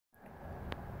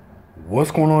What's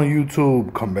going on,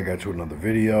 YouTube? Coming back at you with another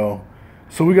video.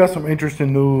 So we got some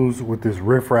interesting news with this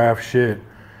RIFF RAFF shit.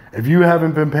 If you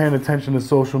haven't been paying attention to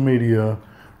social media,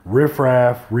 RIFF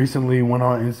RAFF recently went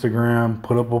on Instagram,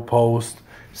 put up a post,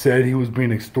 said he was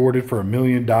being extorted for $1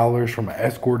 million from an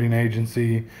escorting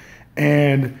agency,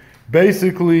 and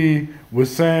basically was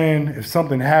saying if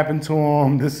something happened to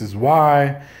him, this is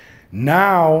why.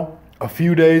 Now, a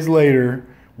few days later,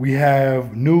 we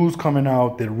have news coming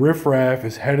out that RIFF RAFF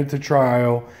is headed to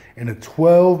trial in a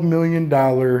 $12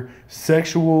 million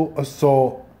sexual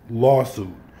assault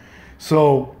lawsuit.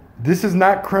 So this is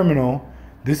not criminal.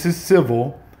 This is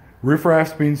civil. RIFF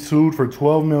RAFF's being sued for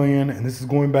 $12 million, and this is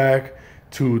going back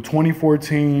to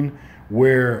 2014,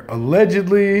 where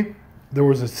allegedly there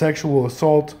was a sexual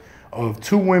assault of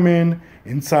 2 women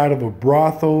inside of a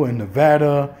brothel in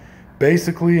Nevada.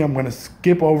 Basically, I'm going to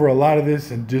skip over a lot of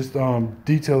this and just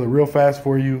detail it real fast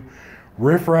for you.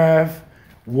 RIFF RAFF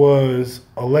was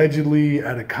allegedly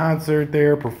at a concert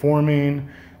there performing.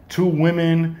 2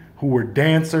 women who were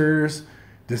dancers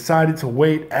decided to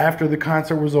wait after the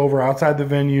concert was over outside the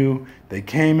venue. They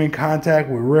came in contact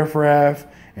with RIFF RAFF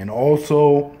and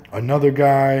also another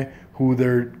guy who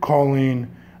they're calling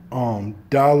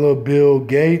Dollar Bill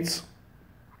Gates.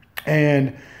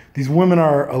 And these women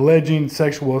are alleging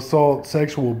sexual assault,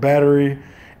 sexual battery,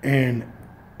 and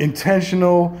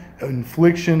intentional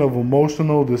infliction of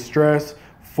emotional distress,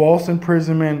 false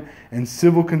imprisonment, and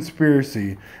civil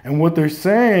conspiracy. And what they're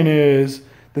saying is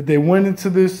that they went into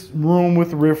this room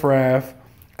with RIFF RAFF.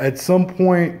 At some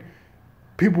point,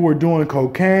 people were doing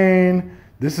cocaine.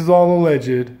 This is all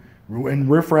alleged. And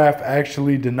RIFF RAFF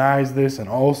actually denies this. And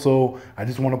also, I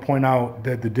just want to point out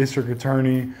that the district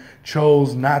attorney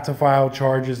chose not to file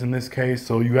charges in this case.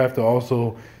 So you have to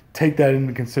also take that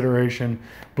into consideration.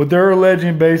 But they're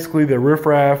alleging basically that RIFF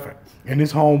RAFF and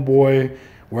his homeboy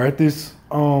were at this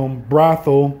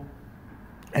brothel,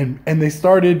 and they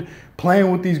started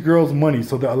playing with these girls' money.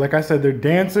 So like I said, they're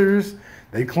dancers.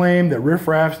 They claim that RIFF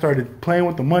RAFF started playing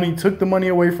with the money, took the money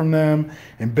away from them,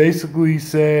 and basically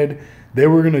said they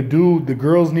were going to do, the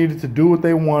girls needed to do what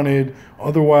they wanted,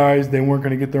 otherwise they weren't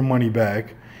going to get their money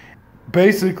back.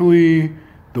 Basically,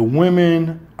 the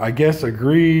women, I guess,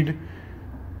 agreed,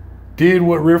 did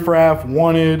what RIFF RAFF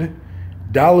wanted.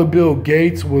 Dollar Bill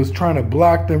Gates was trying to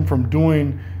block them from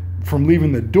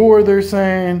leaving the door, they're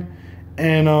saying.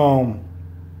 And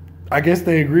I guess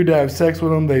they agreed to have sex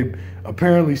with them. They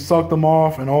apparently sucked them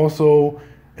off, and also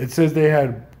it says they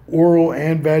had oral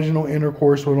and vaginal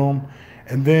intercourse with them.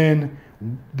 And then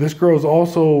this girl's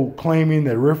also claiming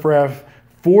that RIFF RAFF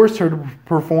forced her to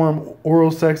perform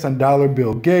oral sex on Dollar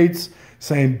Bill Gates,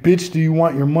 saying, "Bitch, do you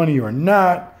want your money or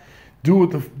not? Do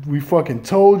what we fucking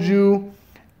told you."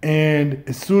 And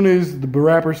as soon as the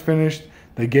rappers finished,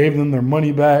 they gave them their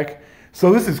money back.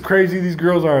 So this is crazy. These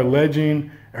girls are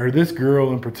alleging, or this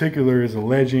girl in particular is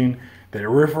alleging, that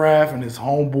RIFF RAFF and his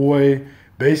homeboy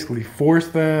basically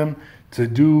forced them to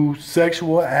do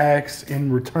sexual acts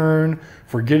in return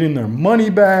for getting their money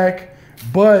back.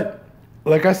 But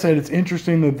like I said, it's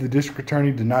interesting that the district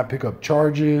attorney did not pick up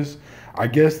charges. I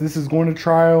guess this is going to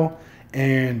trial,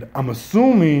 and I'm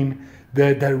assuming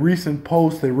that that recent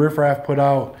post that RIFF RAFF put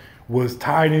out was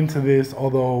tied into this,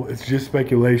 although it's just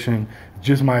speculation,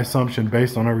 just my assumption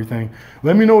based on everything.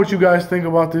 Let me know what you guys think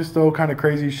about this, though. Kind of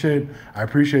crazy shit. I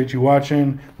appreciate you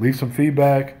watching. Leave some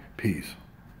feedback. Peace.